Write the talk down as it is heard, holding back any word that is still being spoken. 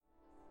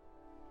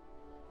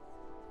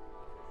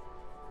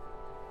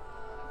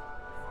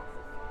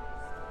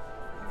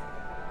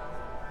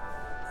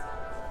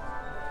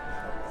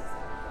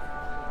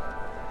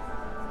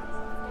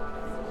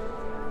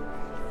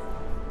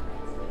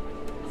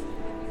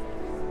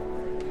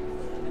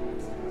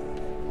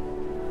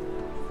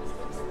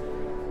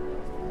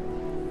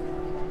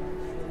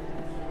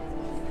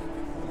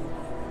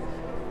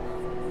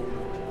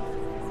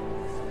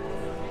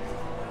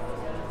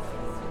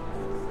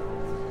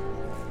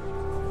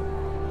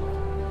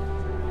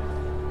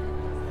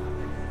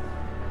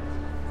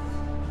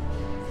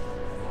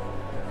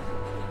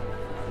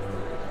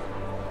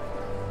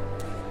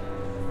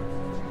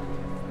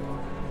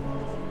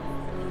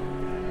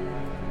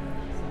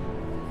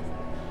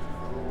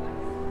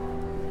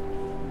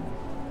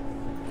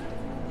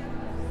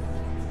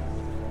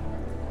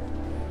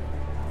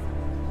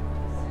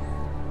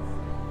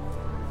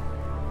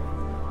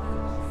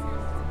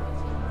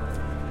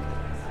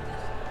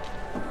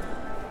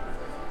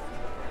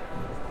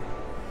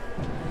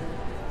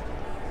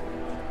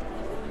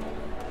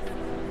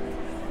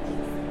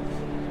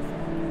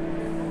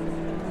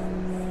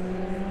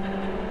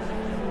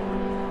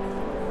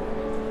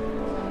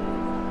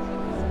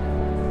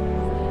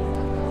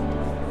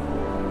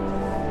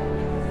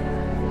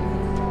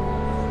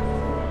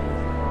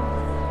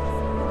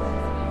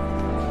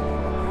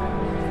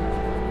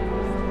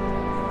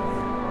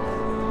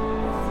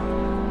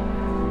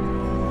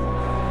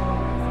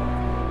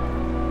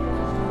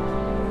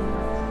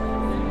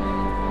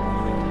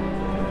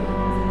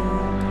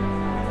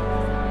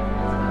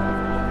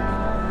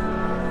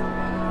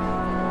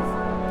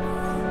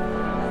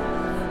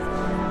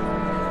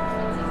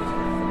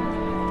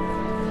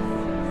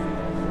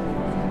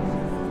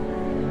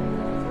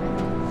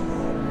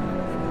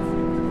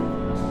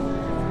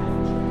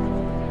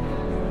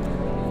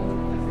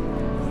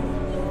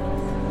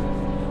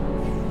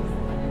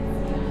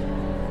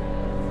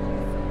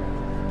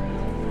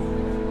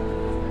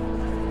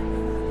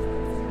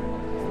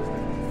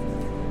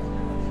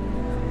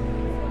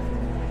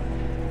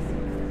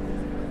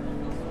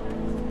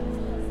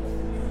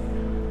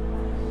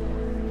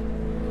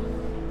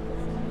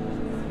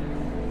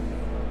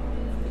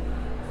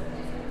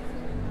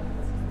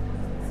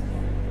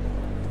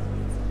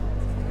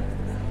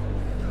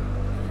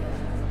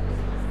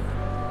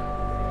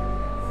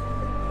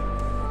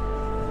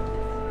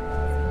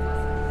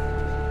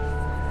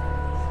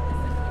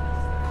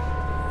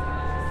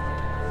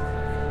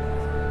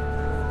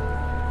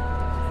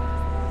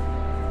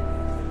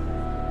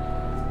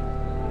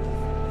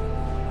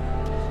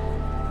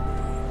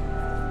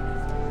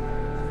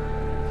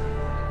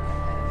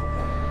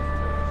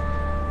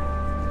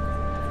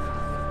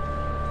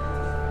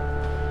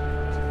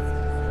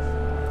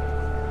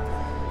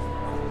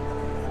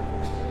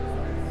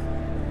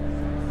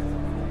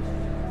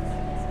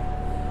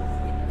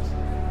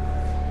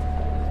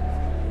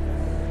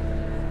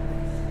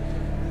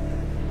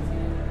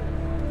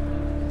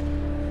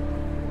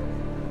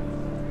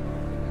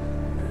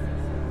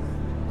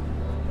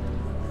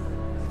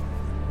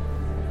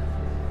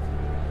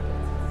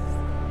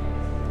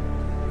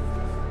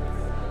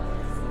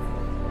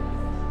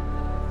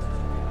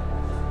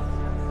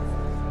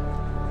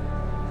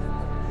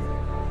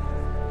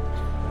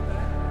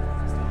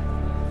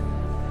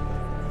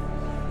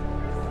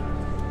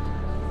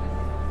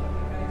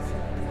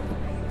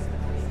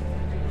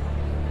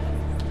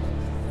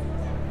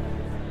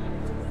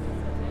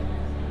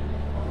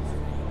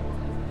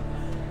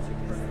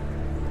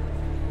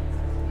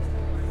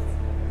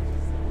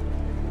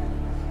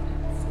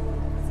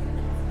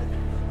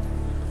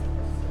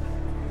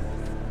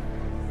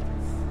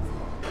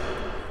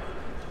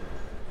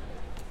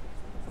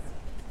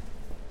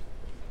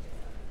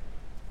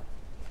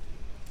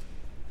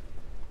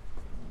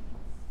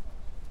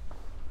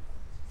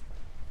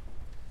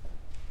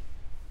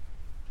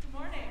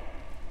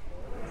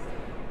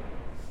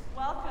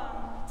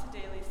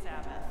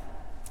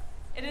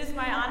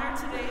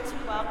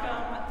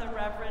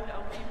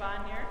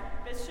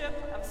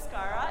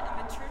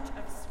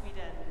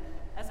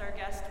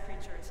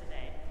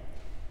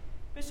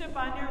Bishop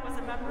Bonnier was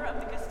a member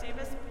of the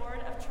Gustavus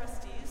Board of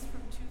Trustees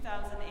from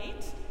 2008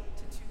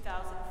 to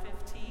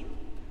 2015,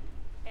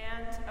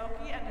 and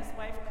Oki and his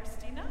wife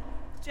Christina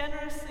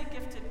generously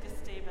gifted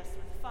Gustavus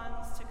with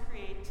funds to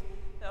create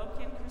the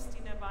Oki and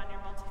Christina Bonnier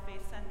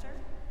Multi-Faith Center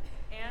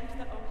and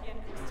the Oki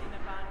and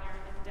Christina Bonnier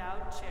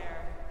Endowed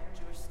Chair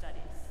in Jewish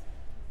Studies.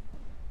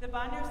 The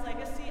Bonniers'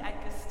 legacy at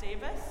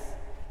Gustavus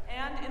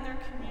and in their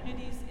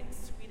communities in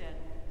Sweden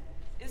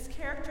is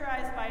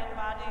characterized by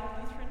embodying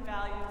Lutheran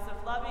values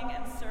of loving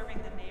and serving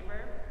the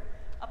neighbor,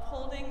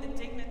 upholding the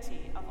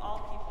dignity of all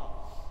people,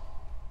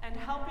 and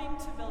helping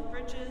to build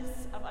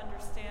bridges of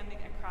understanding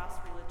across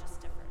religious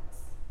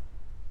difference.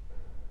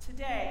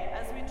 Today,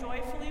 as we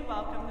joyfully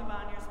welcome the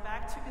Bonniers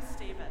back to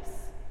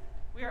Gustavus,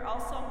 we are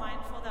also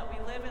mindful that we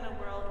live in a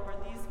world where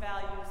these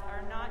values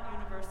are not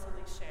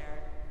universally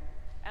shared,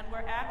 and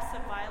where acts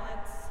of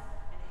violence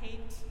and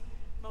hate,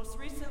 most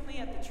recently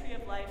at the Tree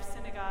of Life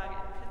Synagogue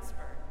in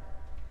Pittsburgh,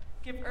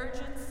 give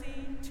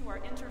urgency to our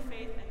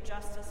interfaith and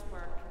justice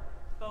work,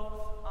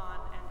 both on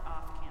and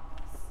off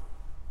campus.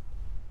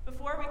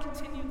 Before we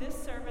continue this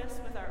service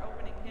with our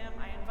opening hymn,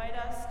 I invite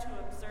us to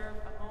observe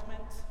a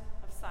moment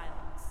of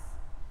silence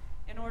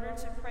in order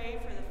to pray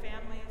for the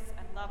families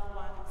and loved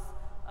ones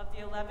of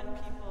the 11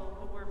 people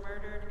who were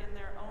murdered in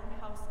their own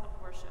house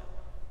of worship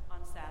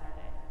on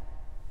Saturday,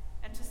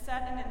 and to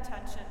set an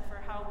intention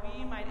for how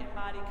we might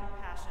embody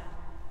compassion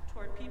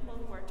toward people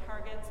who are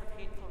targets of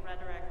hateful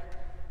rhetoric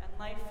and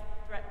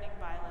life-threatening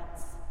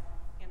violence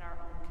in our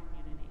own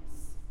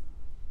communities.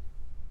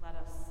 Let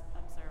us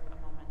observe a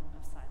moment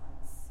of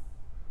silence.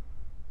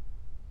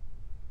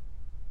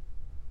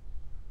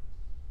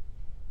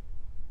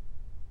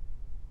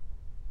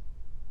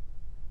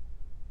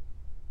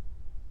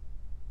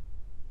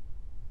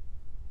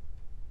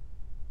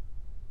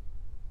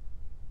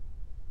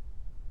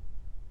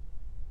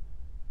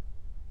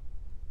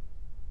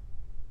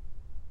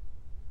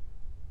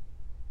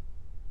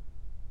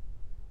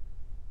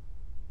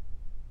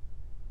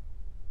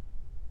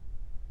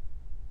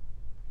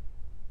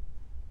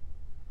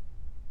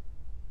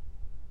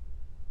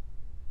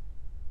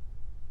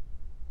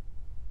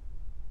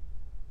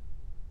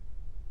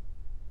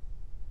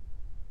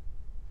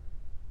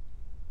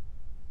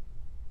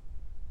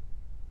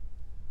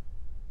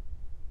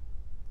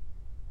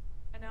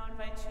 I now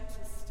invite you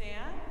to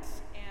stand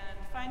and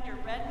find your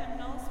red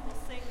hymnals. We'll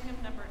sing hymn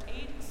number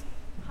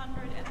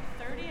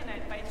 830, and I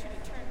invite you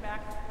to turn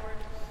back toward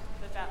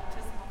the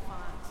baptismal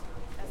font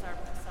as our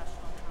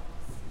processional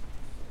comes.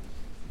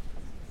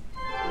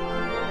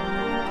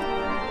 Thank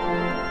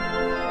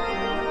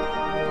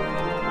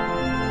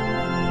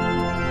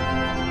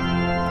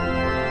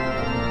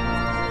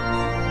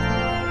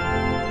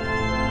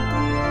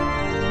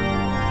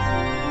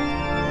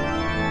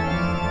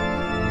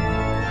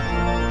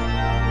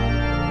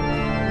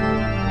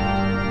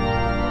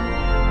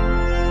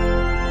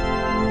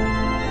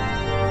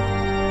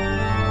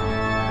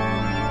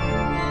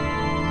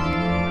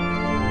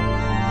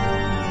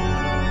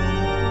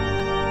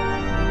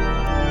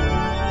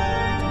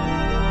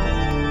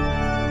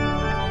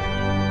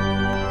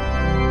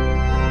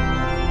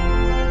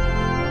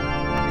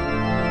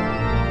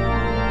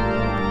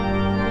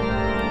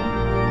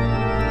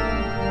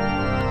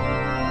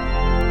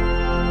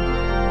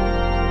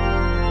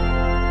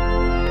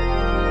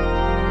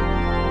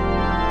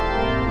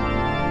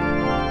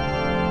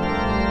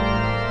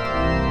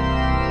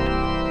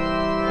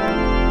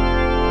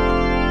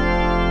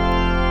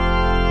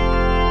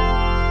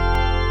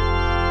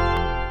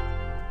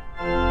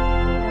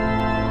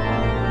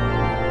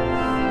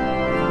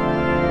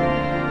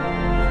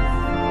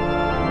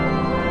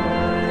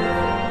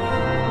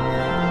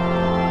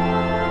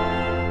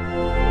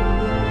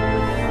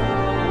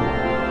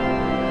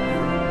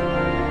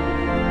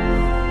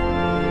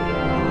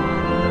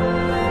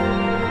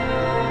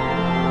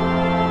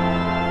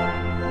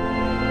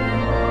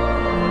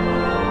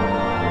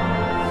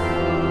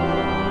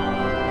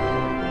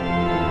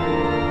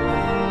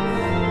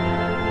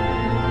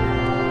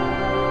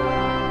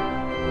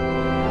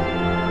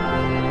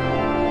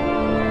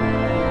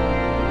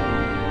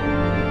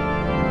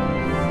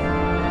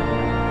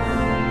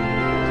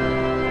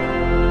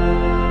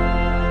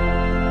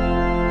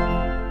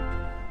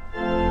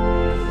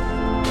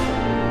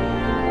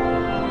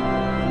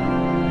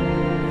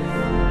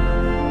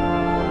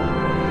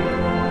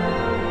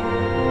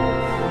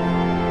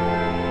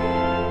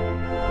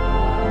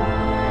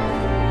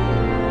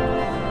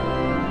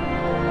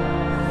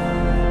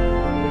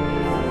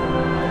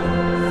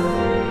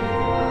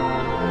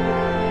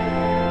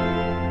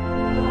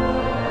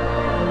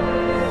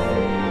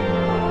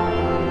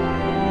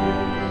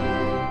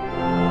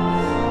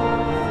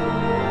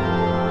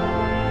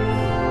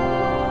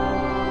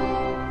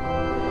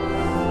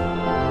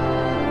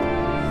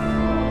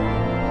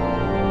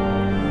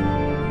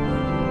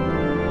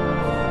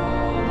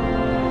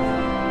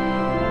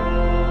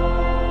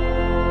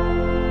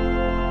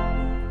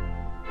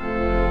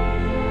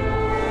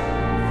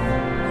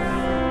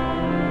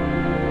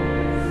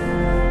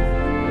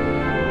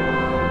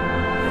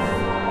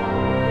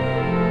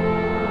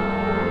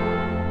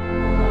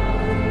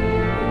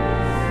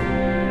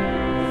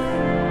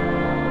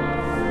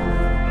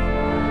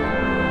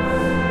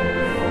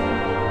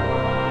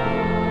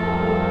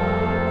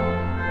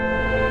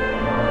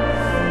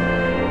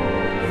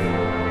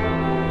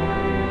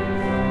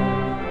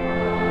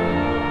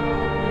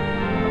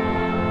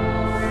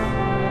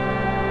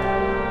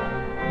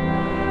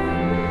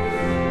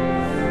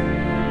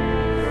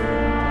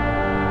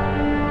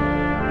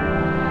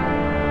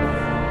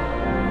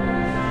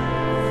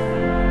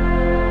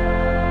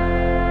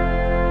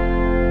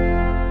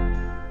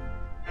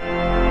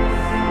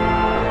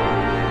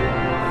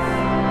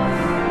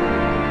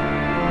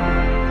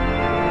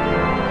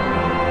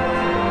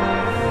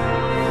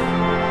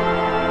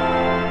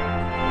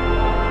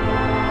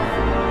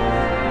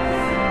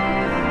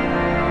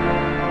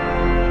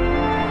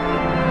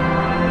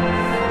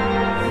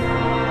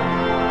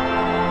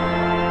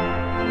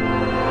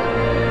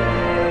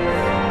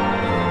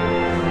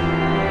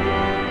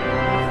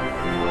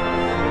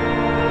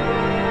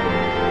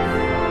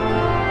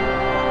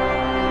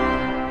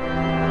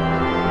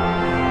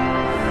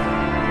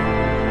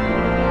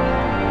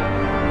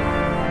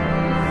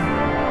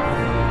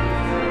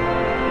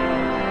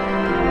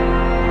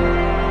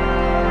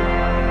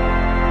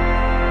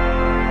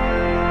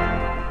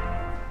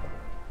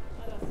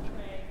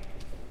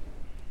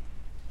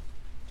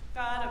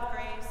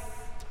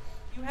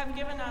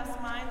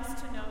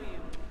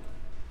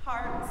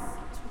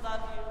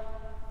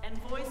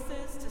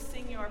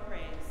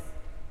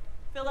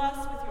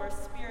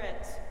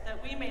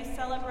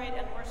celebrate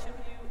and worship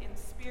you in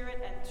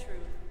spirit and truth.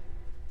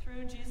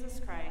 Through Jesus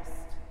Christ.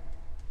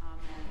 Amen.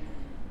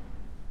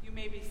 You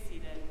may be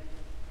seated.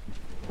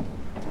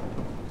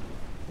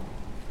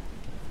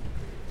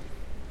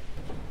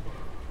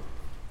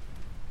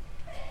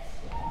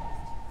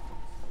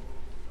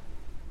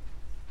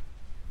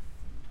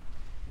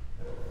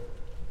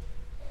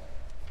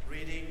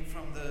 Reading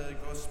from the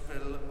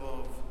Gospel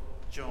of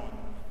John,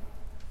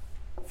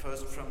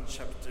 first from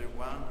chapter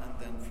 1 and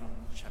then from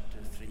chapter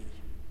 3.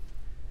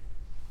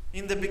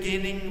 In the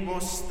beginning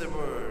was the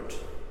Word,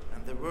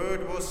 and the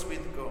Word was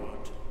with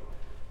God,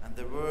 and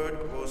the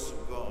Word was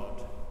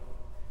God.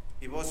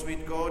 He was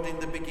with God in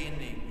the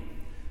beginning.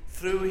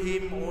 Through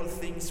him all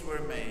things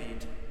were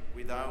made.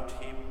 Without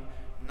him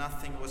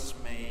nothing was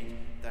made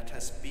that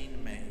has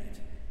been made.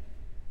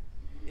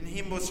 In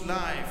him was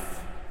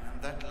life,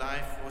 and that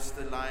life was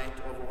the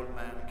light of all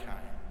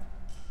mankind.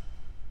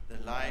 The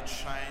light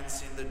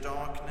shines in the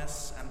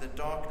darkness, and the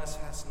darkness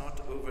has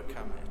not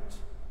overcome it.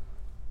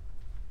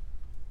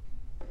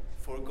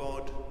 For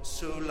God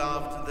so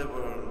loved the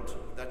world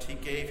that he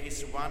gave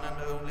his one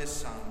and only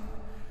Son,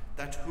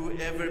 that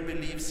whoever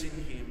believes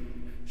in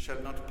him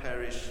shall not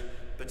perish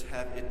but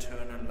have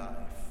eternal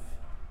life.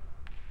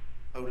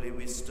 Holy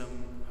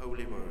wisdom,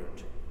 holy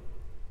word.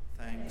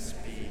 Thanks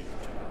be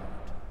to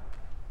God.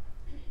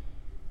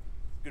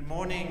 Good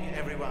morning,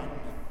 everyone.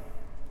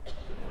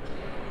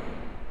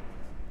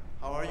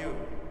 How are you?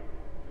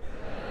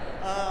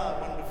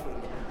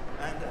 Wonderful.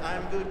 And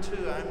I'm good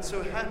too. I'm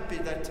so happy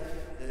that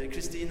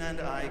Christina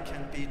and I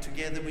can be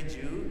together with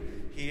you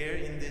here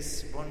in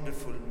this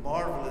wonderful,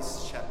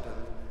 marvelous chapel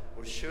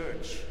or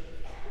church.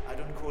 I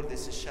don't call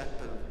this a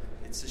chapel,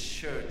 it's a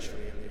church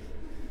really.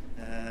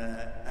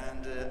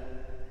 And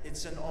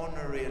it's an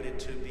honor really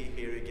to be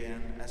here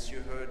again. As you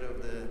heard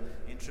of the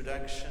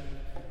introduction,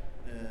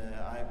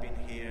 I've been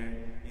here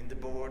in the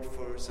board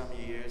for some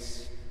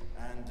years,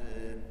 and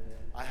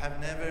I have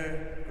never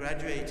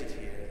graduated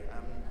here,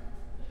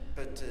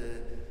 but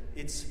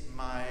it's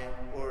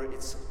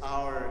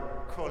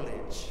our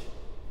college,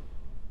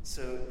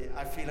 so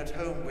I feel at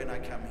home when I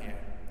come here.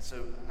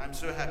 So I'm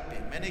so happy.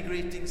 Many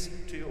greetings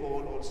to you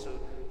all, also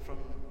from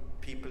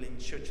people in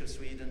Church of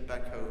Sweden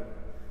back home.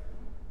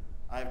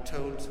 I've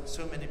told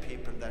so many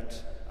people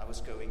that I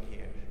was going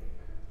here.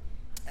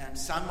 And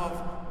some of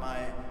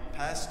my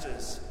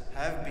pastors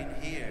have been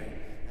here.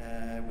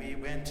 We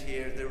went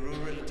here, the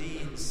rural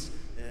deans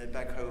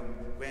back home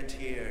went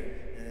here.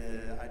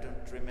 I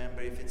don't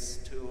remember if it's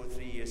 2 or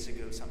 3 years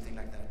ago, something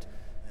like that.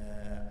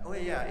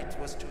 It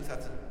was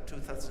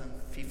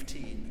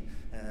 2015.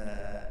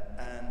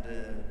 And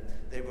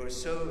they were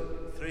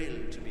so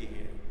thrilled to be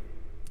here.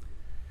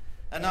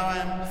 And now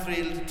I'm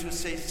thrilled to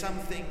say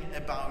something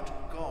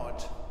about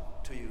God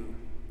to you.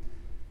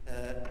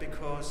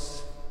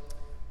 Because,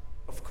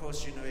 of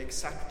course, you know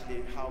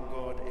exactly how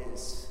God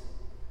is.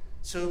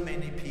 So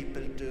many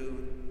people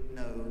do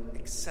know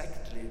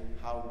exactly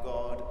how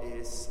God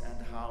is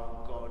and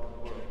how God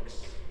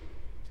works.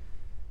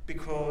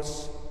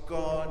 Because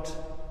God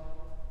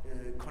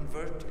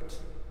converted.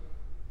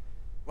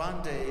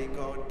 One day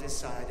God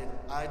decided,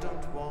 I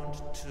don't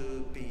want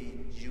to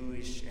be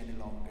Jewish any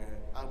longer.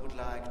 I would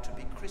like to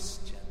be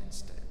Christian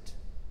instead.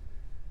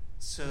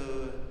 So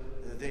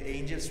the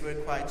angels were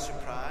quite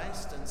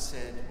surprised and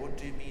said, what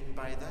do you mean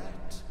by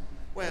that?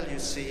 Well, you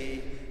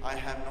see, I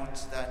have not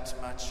that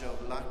much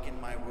of luck in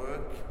my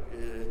work,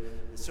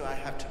 so I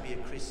have to be a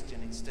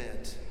Christian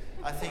instead.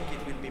 I think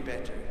it will be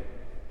better.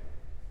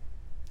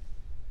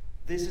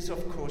 This is,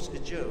 of course, a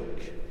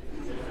joke.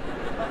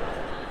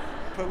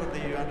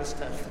 Probably you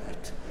understand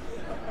that.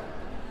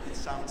 It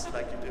sounds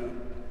like you do.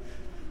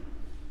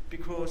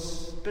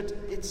 But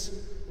it's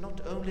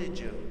not only a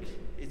joke,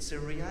 it's a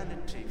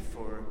reality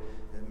for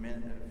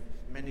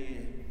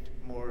many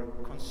more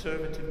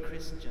conservative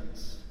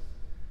Christians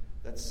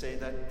that say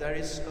that there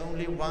is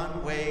only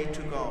one way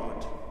to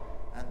God,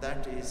 and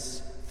that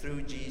is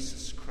through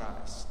Jesus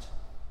Christ.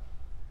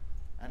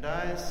 And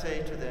I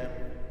say to them,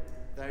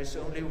 there is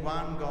only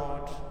one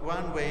God,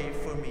 one way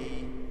for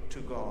me to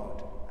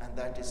God, and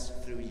that is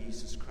through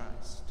Jesus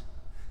Christ.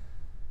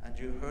 And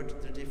you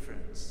heard the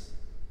difference.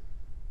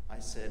 I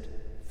said,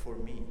 for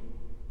me,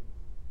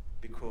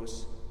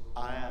 because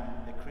I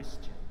am a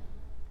Christian.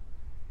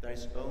 There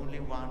is only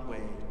one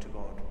way to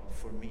God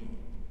for me,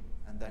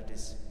 and that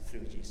is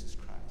through Jesus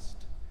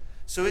Christ.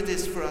 So it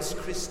is for us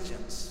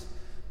Christians,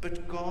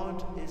 but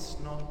God is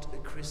not a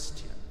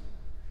Christian.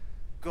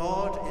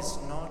 God is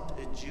not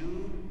a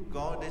Jew,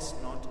 God is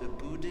not a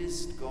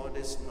Buddhist, God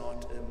is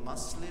not a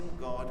Muslim,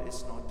 God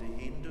is not a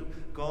Hindu,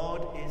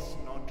 God is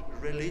not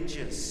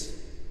religious.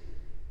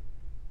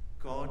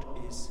 God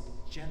is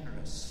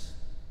generous.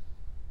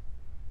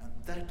 And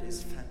that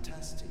is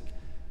fantastic.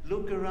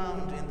 Look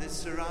around in the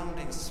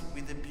surroundings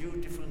with the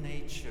beautiful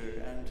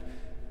nature and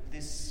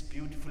this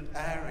beautiful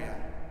area.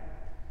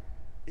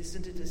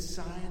 Isn't it a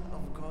sign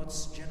of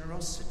God's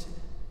generosity?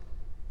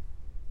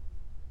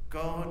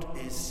 God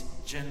is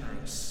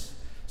generous.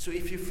 So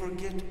if you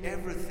forget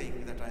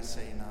everything that I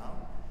say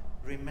now,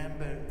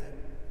 remember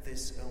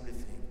this only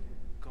thing.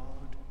 God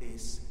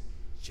is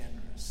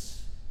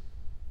generous.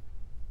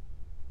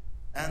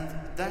 And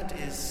that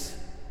is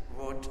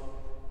what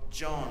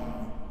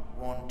John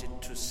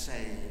wanted to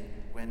say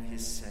when he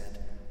said,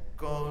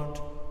 God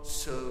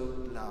so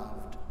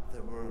loved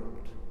the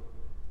world.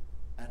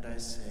 And I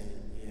say,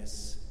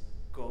 yes,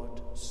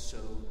 God so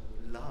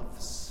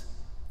loves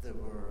the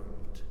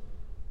world.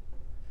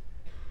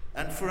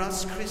 And for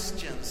us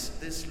Christians,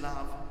 this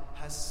love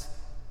has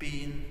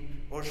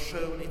been or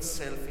shown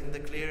itself in the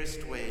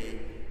clearest way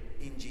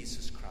in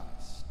Jesus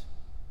Christ.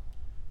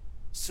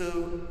 So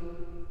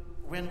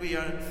when we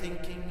are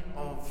thinking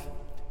of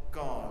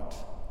God,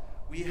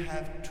 we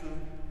have to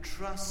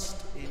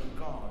trust in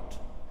God.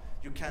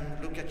 You can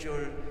look at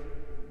your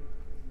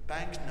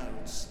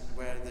banknotes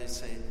where they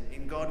say,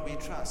 in God we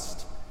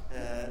trust.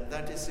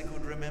 That is a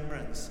good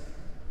remembrance.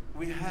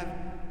 We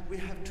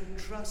have to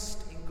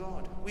trust in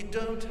God. We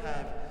don't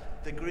have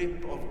the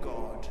grip of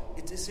God.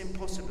 It is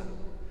impossible.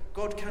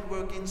 God can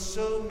work in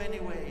so many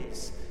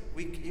ways.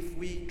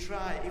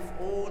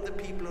 If all the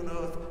people on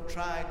earth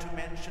try to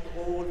mention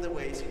all the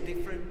ways in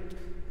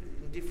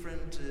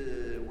different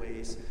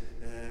ways,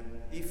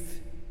 if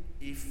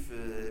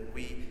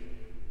we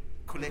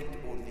collect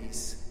all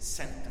these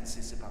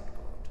sentences about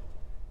God,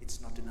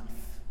 it's not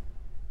enough.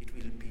 It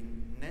will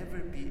never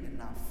be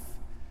enough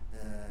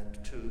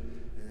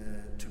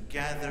to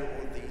gather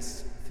all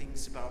these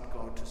things about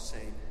God to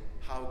say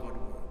how God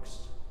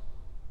works.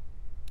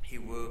 He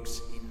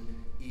works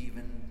in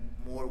even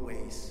more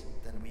ways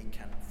than we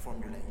can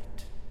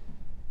formulate.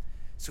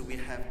 So we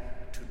have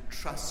to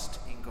trust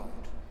in God.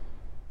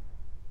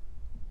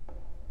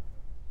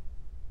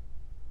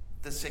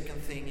 The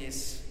second thing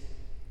is,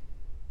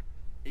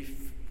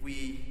 if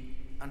we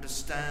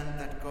understand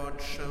that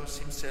God shows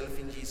himself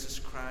in Jesus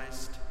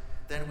Christ,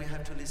 then we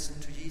have to listen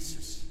to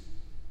Jesus.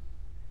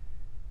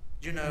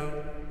 You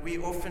know, we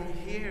often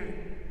hear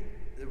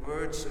the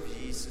words of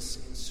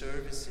Jesus in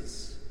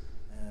services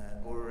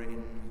or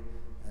in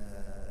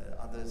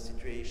other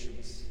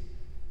situations.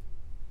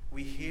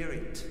 We hear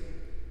it,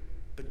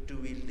 but do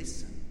we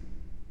listen?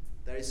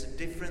 There is a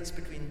difference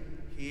between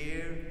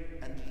hear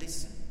and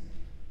listen.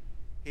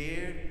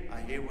 Hear,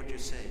 I hear what you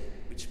say,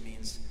 which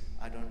means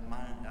I don't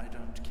mind, I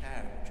don't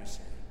care what you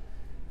say.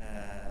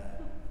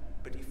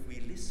 But if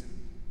we listen,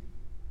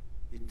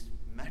 it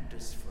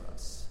matters for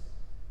us.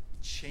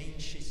 It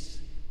changes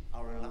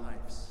our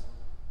lives.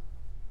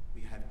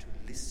 We have to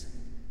listen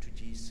to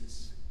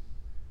Jesus.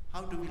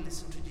 How do we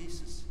listen to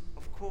Jesus?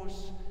 Of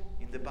course,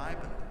 in the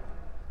Bible.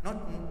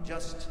 Not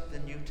just the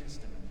New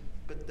Testament,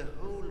 but the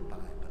whole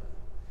Bible.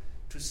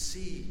 To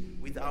see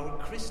with our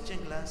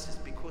Christian glasses,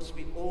 because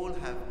we all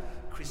have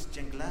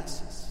Christian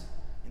glasses,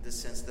 in the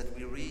sense that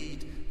we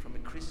read from a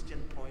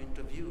Christian point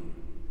of view.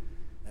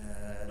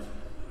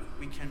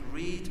 We can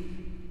read,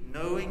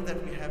 knowing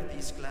that we have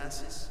these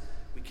glasses,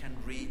 we can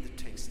read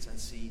the texts and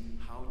see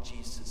how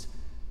Jesus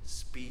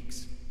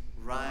speaks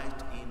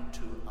right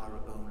into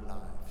our own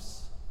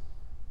lives.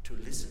 To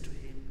listen to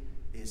him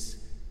is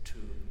to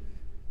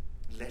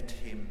let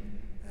him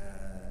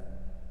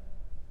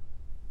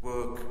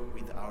work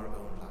with our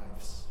own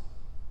lives.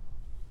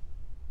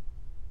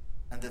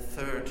 And the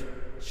third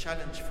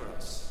challenge for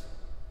us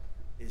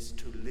is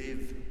to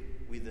live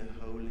with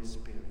the Holy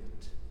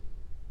Spirit.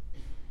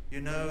 You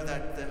know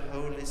that the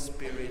Holy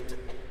Spirit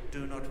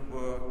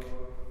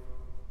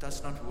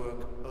does not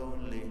work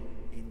only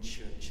in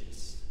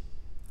churches.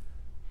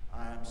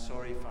 I am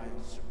sorry if I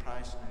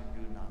surprise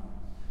you now,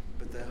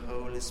 but the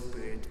Holy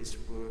Spirit is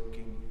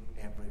working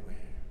everywhere,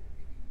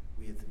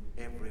 with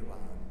everyone,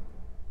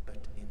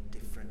 but in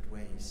different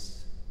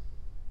ways.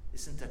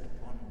 Isn't that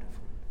wonderful?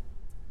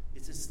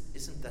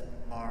 Isn't that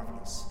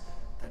marvelous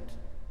that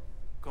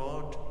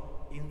God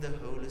in the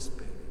Holy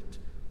Spirit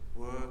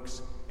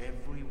works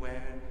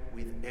everywhere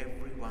with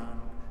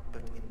everyone,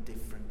 but in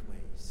different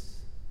ways?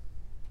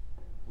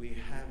 We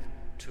have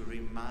to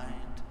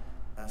remind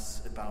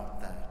us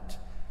about that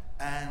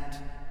and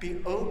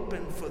be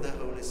open for the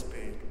Holy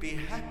Spirit. Be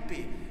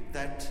happy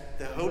that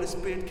the Holy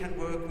Spirit can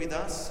work with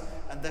us,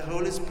 and the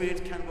Holy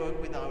Spirit can work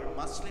with our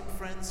Muslim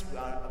friends, with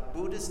our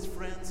Buddhist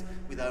friends,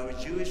 with our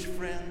Jewish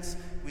friends,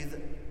 with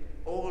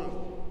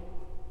all.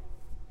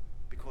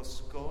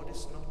 Because God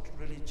is not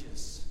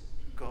religious.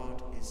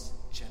 God is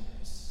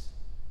generous.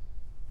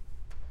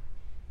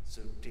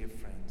 So, dear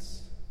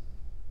friends,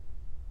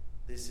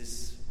 this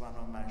is one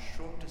of my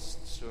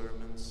shortest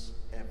sermons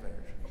ever.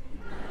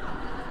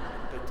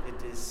 But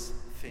it is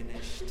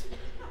finished.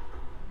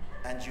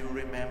 And you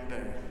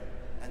remember,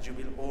 and you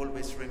will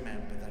always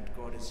remember that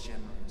God is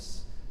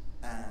generous.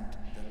 And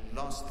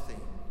the last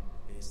thing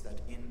is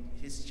that in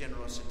his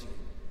generosity,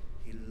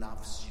 he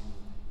loves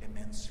you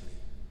immensely.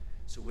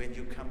 So when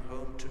you come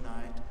home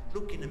tonight,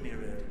 look in the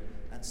mirror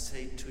and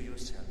say to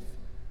yourself,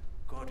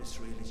 God is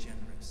really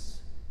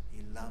generous.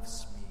 He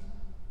loves me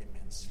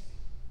immensely.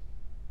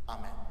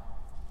 Amen.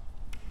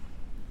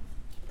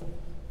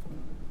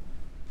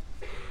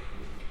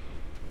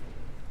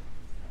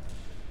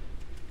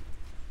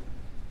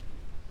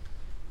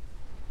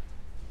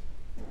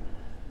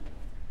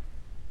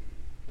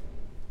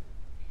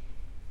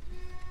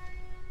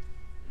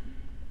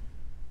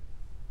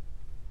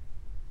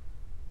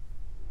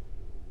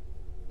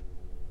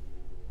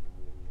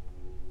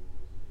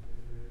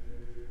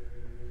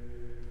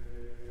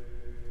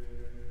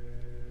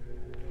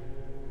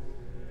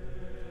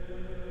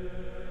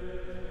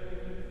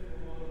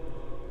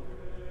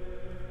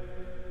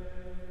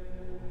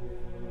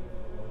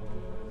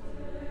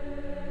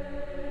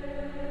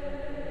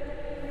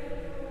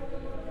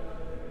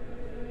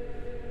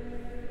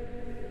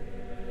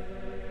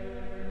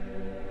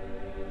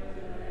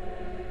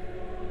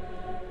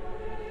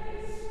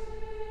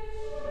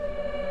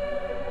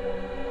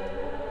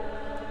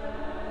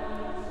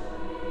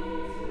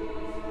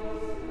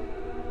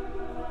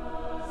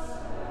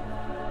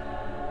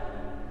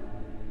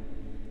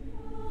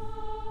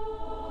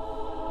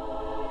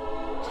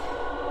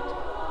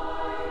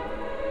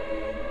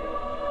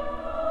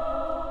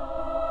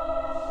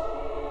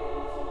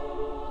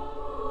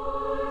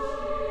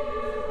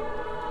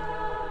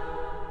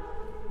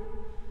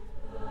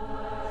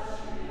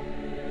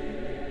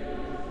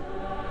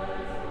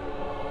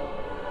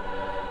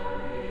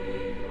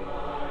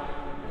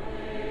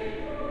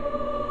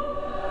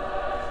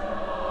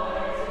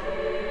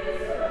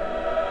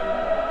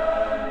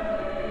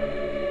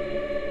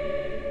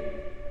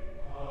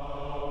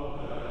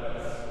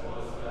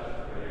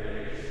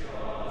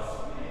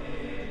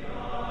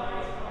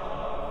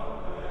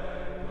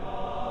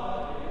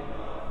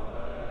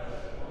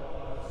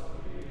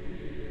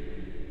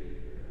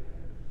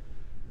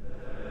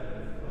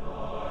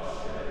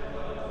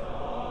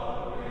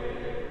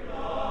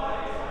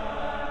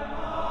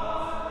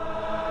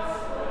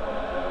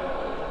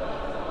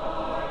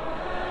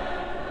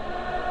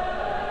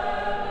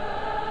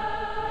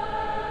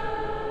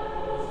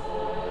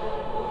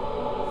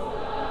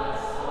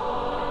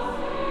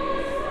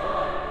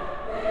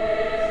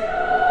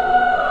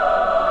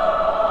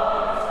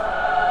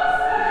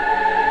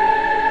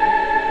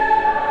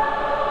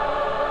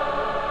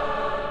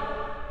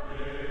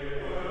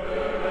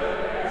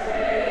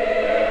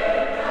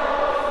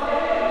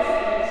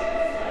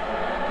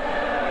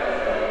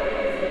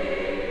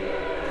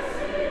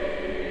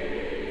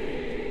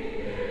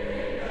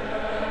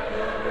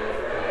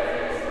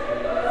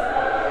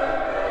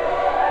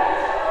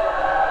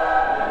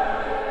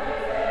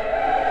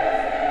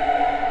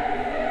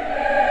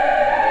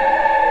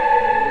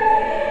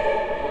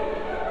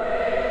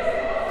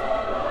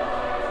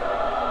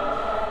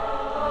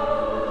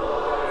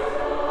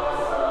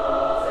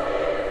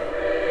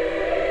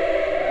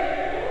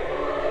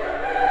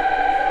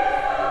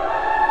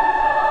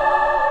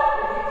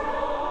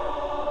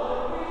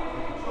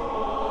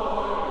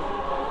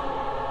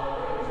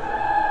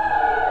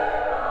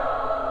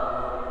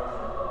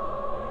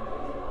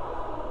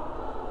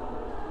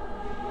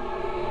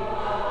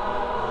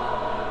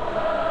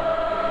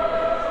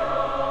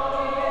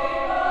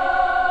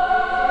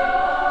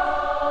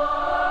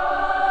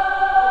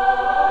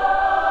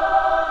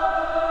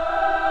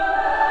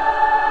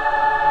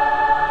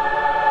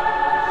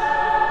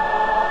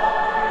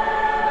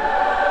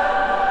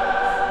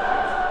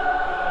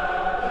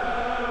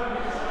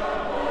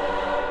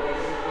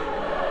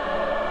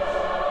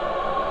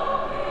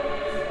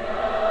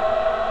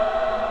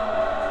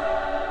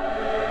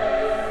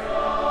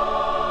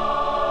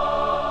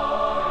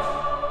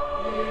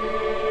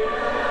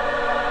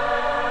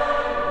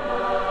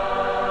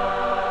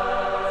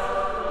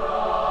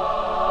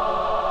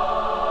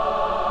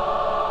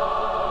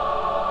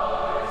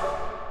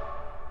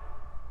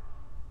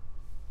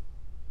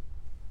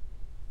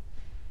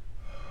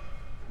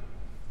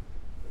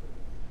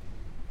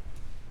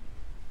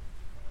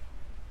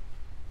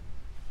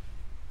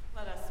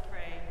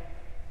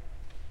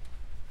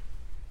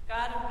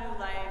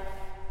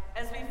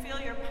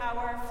 your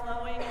power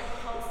flowing and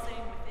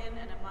pulsing within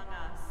and among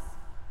us.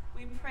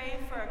 We pray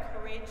for a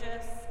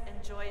courageous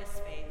and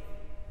joyous faith.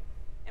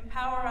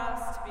 Empower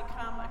us to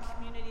become a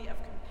community of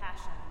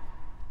compassion.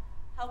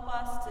 Help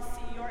us to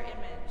see your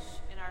image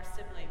in our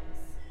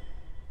siblings,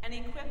 and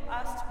equip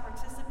us to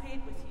participate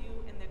with you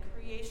in the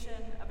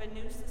creation of a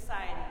new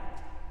society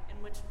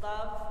in which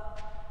love,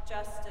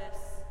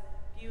 justice,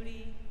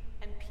 beauty,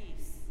 and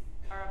peace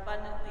are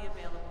abundantly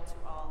available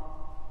to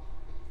all.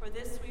 For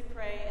this we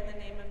pray in the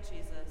name of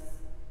Jesus.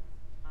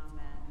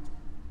 Amen.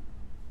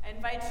 I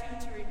invite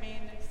you to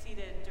remain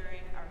seated during